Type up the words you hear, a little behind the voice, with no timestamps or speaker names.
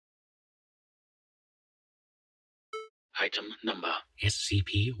Item number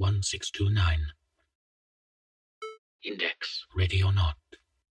SCP-1629. Index ready or not.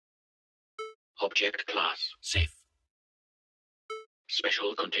 Object class safe.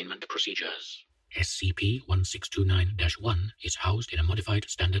 Special containment procedures. SCP-1629-1 is housed in a modified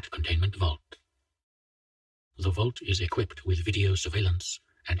standard containment vault. The vault is equipped with video surveillance,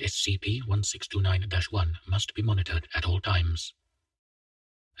 and SCP-1629-1 must be monitored at all times.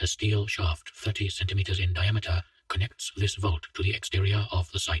 A steel shaft 30 centimeters in diameter connects this vault to the exterior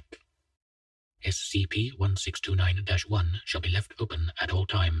of the site. SCP-1629-1 shall be left open at all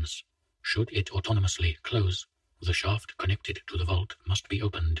times. Should it autonomously close, the shaft connected to the vault must be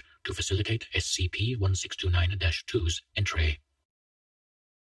opened to facilitate SCP-1629-2's entry.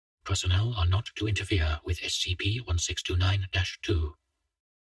 Personnel are not to interfere with SCP-1629-2.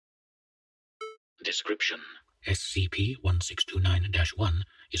 Description: SCP-1629-1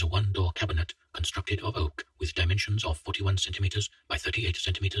 is a one-door cabinet constructed of oak with dimensions of 41 cm by 38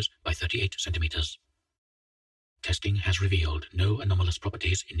 cm by 38 cm. Testing has revealed no anomalous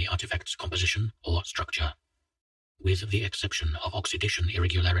properties in the artifact's composition or structure, with the exception of oxidation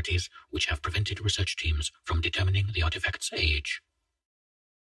irregularities which have prevented research teams from determining the artifact's age.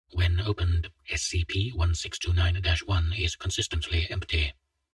 When opened, SCP-1629-1 is consistently empty.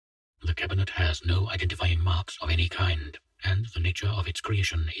 The cabinet has no identifying marks of any kind, and the nature of its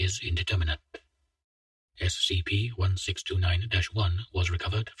creation is indeterminate. SCP-1629-1 was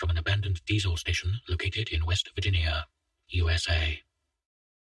recovered from an abandoned diesel station located in West Virginia, USA.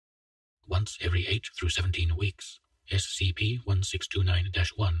 Once every 8 through 17 weeks,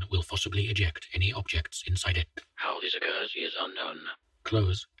 SCP-1629-1 will forcibly eject any objects inside it. How this occurs is unknown.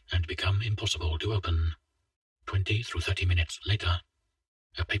 Close and become impossible to open. 20 through 30 minutes later,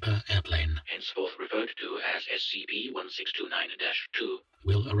 a paper airplane, henceforth referred to as SCP-1629-2,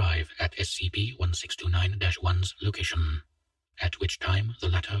 will arrive at SCP-1629-1's location, at which time the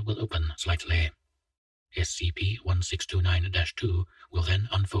latter will open slightly. SCP-1629-2 will then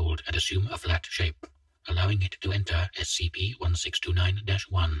unfold and assume a flat shape, allowing it to enter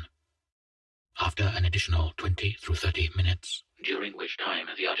SCP-1629-1. After an additional 20 through 30 minutes, during which time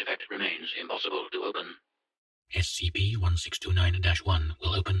the artifact remains impossible to open, SCP-1629-1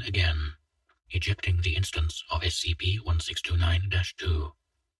 will open again, ejecting the instance of SCP-1629-2,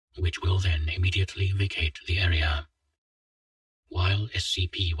 which will then immediately vacate the area. While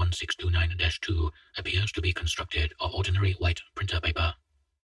SCP-1629-2 appears to be constructed of ordinary white printer paper,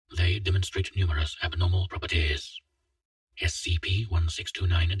 they demonstrate numerous abnormal properties.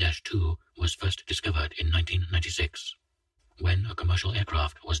 SCP-1629-2 was first discovered in 1996, when a commercial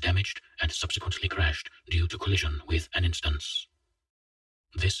aircraft was damaged and subsequently crashed due to collision with an instance.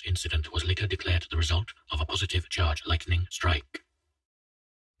 This incident was later declared the result of a positive charge lightning strike.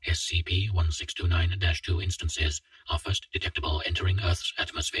 SCP-1629-2 instances are first detectable entering Earth's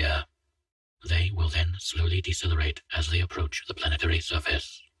atmosphere. They will then slowly decelerate as they approach the planetary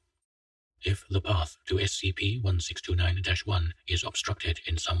surface. If the path to SCP-1629-1 is obstructed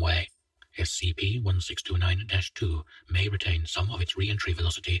in some way, SCP-1629-2 may retain some of its re-entry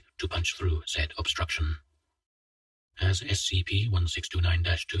velocity to punch through said obstruction. As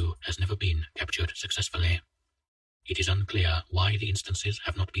SCP-1629-2 has never been captured successfully, it is unclear why the instances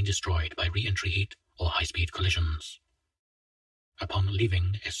have not been destroyed by re-entry heat or high-speed collisions. Upon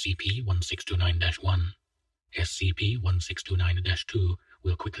leaving SCP-1629-1, SCP-1629-2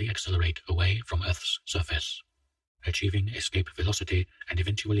 will quickly accelerate away from Earth's surface, achieving escape velocity and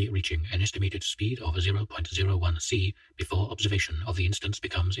eventually reaching an estimated speed of 0.01 c before observation of the instance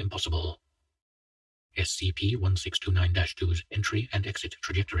becomes impossible. SCP-1629-2's entry and exit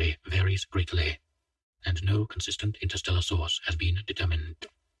trajectory varies greatly, and no consistent interstellar source has been determined.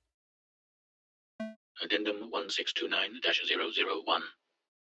 Addendum 1629-001.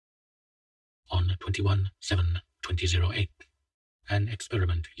 On 21/7/2008, an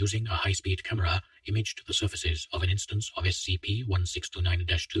experiment using a high-speed camera imaged the surfaces of an instance of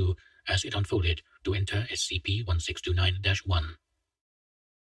SCP-1629-2 as it unfolded to enter SCP-1629-1.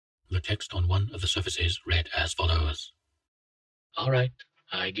 The text on one of the surfaces read as follows: "All right,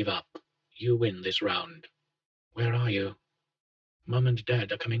 I give up. You win this round. Where are you? Mom and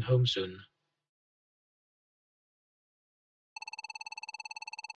Dad are coming home soon.